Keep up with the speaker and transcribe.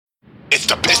It's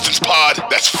the Pistons pod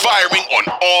that's firing on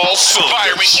all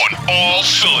cylinders.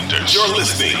 You're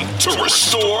listening to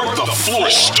Restore the Floor.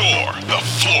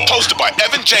 Hosted by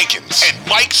Evan Jenkins and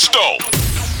Mike Stone.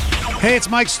 Hey, it's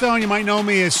Mike Stone. You might know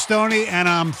me as Stoney, and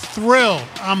I'm thrilled.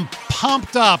 I'm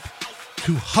pumped up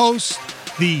to host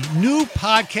the new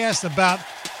podcast about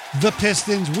the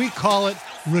Pistons. We call it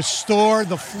Restore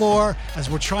the Floor, as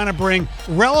we're trying to bring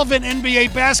relevant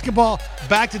NBA basketball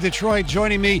back to Detroit.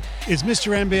 Joining me is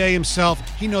Mr. NBA himself.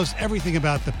 He knows everything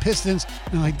about the Pistons.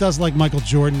 Now, he does like Michael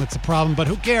Jordan. That's the problem, but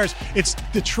who cares? It's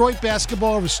Detroit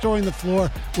basketball, Restoring the Floor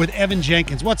with Evan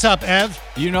Jenkins. What's up, Ev?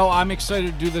 You know, I'm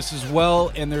excited to do this as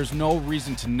well, and there's no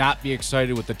reason to not be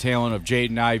excited with the talent of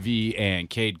Jaden Ivey and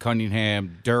Cade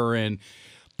Cunningham, Duren,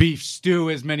 Beef Stew,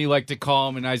 as many like to call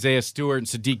him, and Isaiah Stewart and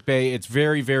Sadiq Bey. It's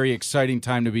very, very exciting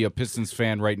time to be a Pistons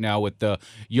fan right now with the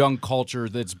young culture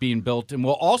that's being built. And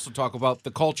we'll also talk about the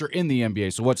culture in the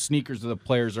NBA. So what sneakers the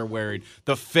players are wearing,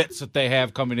 the fits that they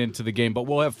have coming into the game. But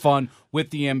we'll have fun with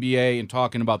the NBA and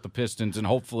talking about the Pistons, and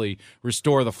hopefully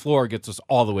Restore the Floor gets us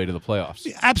all the way to the playoffs.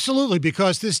 Absolutely,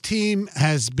 because this team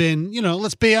has been,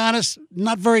 let's be honest,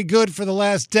 not very good for the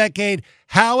last decade.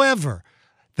 However,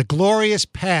 the glorious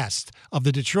past of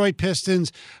the Detroit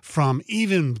Pistons, from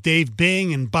even Dave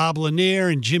Bing and Bob Lanier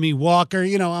and Jimmy Walker.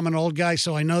 I'm an old guy,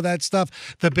 so I know that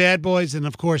stuff. The Bad Boys and,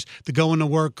 of course, the Going to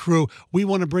Work crew. We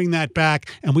want to bring that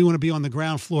back, and we want to be on the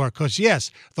ground floor because,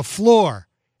 yes, the floor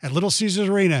at Little Caesars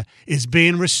Arena is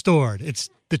being restored. It's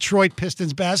Detroit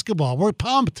Pistons basketball. We're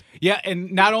pumped. Yeah,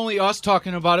 and not only us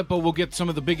talking about it, but we'll get some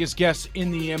of the biggest guests in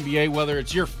the NBA, whether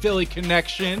it's your Philly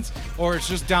connections or it's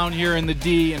just down here in the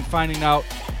D, and finding out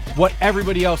what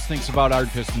everybody else thinks about our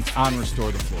Pistons on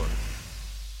Restore the Floor.